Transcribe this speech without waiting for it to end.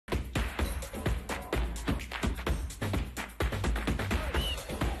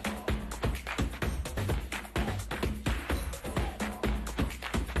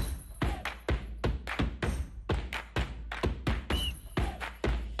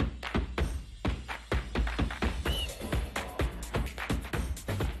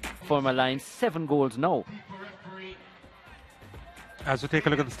for Molynes, 7 goals now. As we take a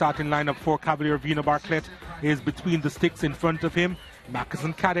look at the starting lineup for Cavalier, Vino Bartlett is between the sticks in front of him.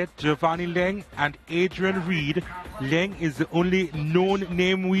 Mackinson Cadet, Giovanni Leng, and Adrian Reed. Leng is the only known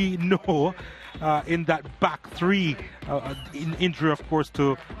name we know in that back three. In injury, of course,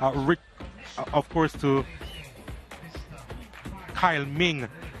 to Kyle Ming,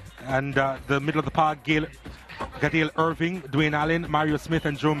 and the middle of the park, Gadale Irving, Dwayne Allen, Mario Smith,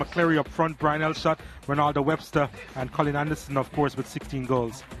 and Joe McCleary up front. Brian Elshot, Ronaldo Webster, and Colin Anderson, of course, with 16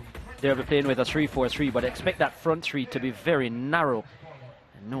 goals. They'll be playing with a 3-4-3, but expect that front three to be very narrow.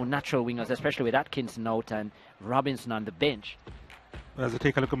 No natural wingers, especially with Atkinson out and Robinson on the bench. As we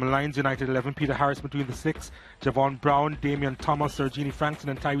take a look at Molynes United 11, Peter Harris between the six, Javon Brown, Damian Thomas, Sergini Frankson,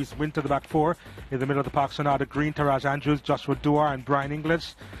 and Tyrese Winter the back four. In the middle of the park, Shanada Green, Taraj Andrews, Joshua Duar, and Brian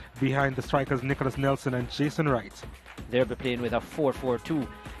English. Behind the strikers, Nicholas Nelson and Jason Wright. They'll be playing with a 4-4-2,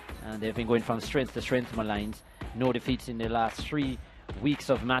 and they've been going from strength to strength, Molynes. No defeats in the last 3 weeks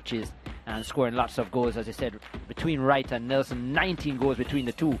of matches, and scoring lots of goals, as I said, between Wright and Nelson. 19 goals between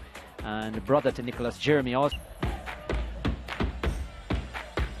the two, and brother to Nicholas, Jeremy also.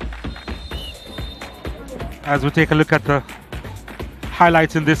 As we take a look at the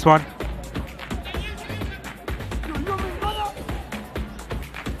highlights in this one,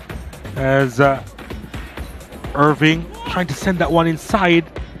 as Irving trying to send that one inside,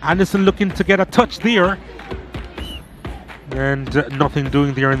 Anderson looking to get a touch there, and nothing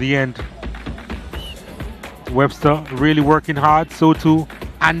doing there in the end. Webster really working hard, so too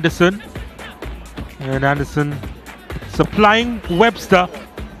Anderson, and Anderson supplying Webster,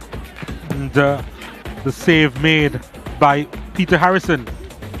 and the save made by Peter Harrison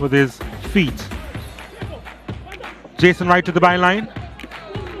with his feet. Jason Wright to the byline,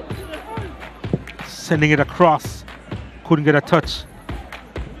 sending it across, couldn't get a touch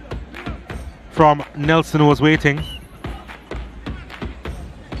from Nelson, who was waiting.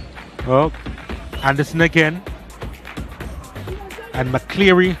 Oh, Anderson again, and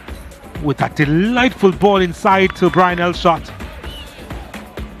McCleary with that delightful ball inside to Brian Elshot,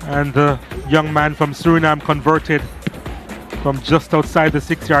 and the young man from Suriname converted from just outside the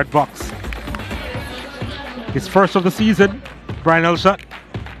 6-yard box. His first of the season, Brian Elshot.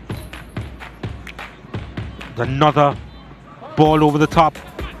 Another ball over the top.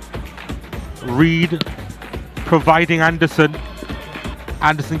 Reed providing Anderson.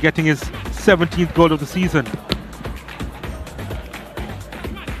 Anderson getting his 17th goal of the season.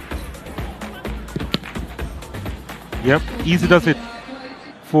 Yep, easy does it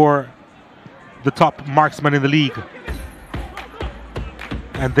for the top marksman in the league.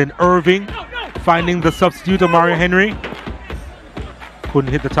 And then Irving finding the substitute of Mario Henry. Couldn't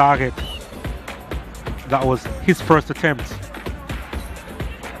hit the target. That was his first attempt.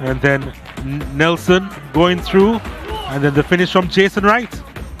 And then Nelson going through, and then the finish from Jason Wright.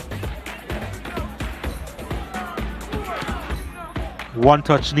 One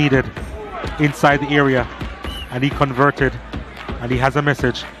touch needed inside the area, and he converted, and he has a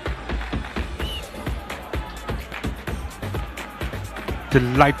message.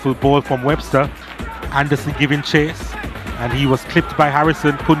 Delightful ball from Webster. Anderson giving chase, and he was clipped by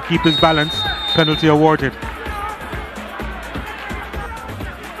Harrison, couldn't keep his balance. Penalty awarded.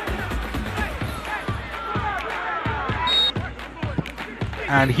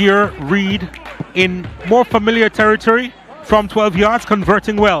 And here Reed in more familiar territory from 12 yards,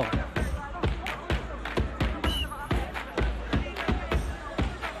 converting well.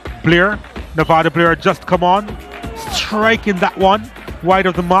 Blair, Nevada Blair just come on, striking that one wide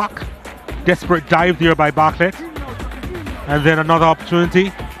of the mark. Desperate dive there by Bartlett. And then another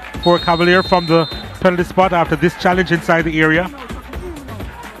opportunity for Cavalier from the penalty spot after this challenge inside the area.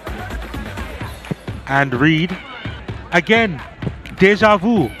 And Reed again, deja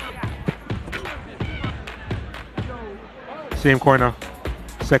vu. Same corner,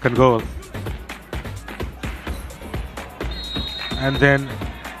 second goal. And then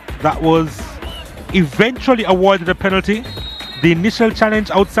that was eventually awarded a penalty. The initial challenge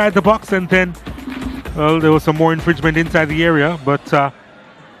outside the box, and then, well, there was some more infringement inside the area, but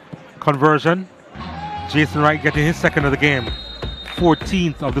conversion. Jason Wright getting his second of the game,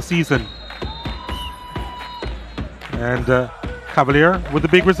 14th of the season. And Cavalier with the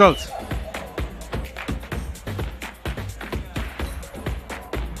big results.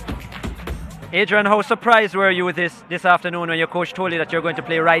 Adrian, how surprised were you with this afternoon when your coach told you that you're going to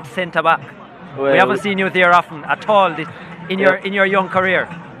play right centre back? Well, we haven't seen you there often at all in your young career.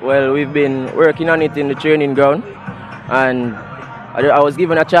 Well, we've been working on it in the training ground, and I was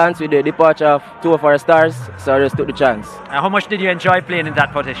given a chance with the departure of 2 of our stars, so I just took the chance. How much did you enjoy playing in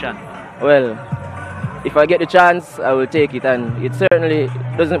that position? Well, if I get the chance, I will take it, and it certainly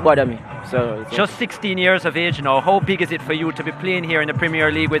doesn't bother me. So just 16 years of age now. How big is it for you to be playing here in the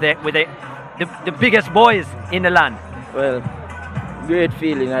Premier League with the biggest boys in the land? Well, great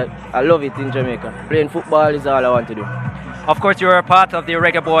feeling. I love it in Jamaica. Playing football is all I want to do. Of course, you were a part of the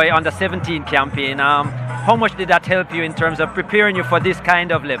Reggae Boy Under 17 campaign. How much did that help you in terms of preparing you for this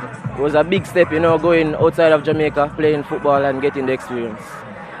kind of level? It was a big step, you know, going outside of Jamaica, playing football and getting the experience.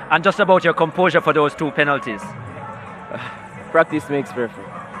 And just about your composure for those 2 penalties. Practice makes perfect.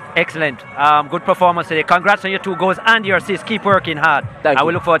 Excellent. Good performance today. Congrats on your 2 goals and your assists. Keep working hard. Thank you. I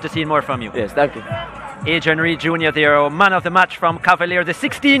will look forward to seeing more from you. Yes, thank you. Adrian Reid Jr. there, man of the match from Cavalier, the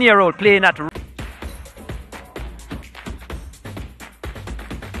 16-year-old playing at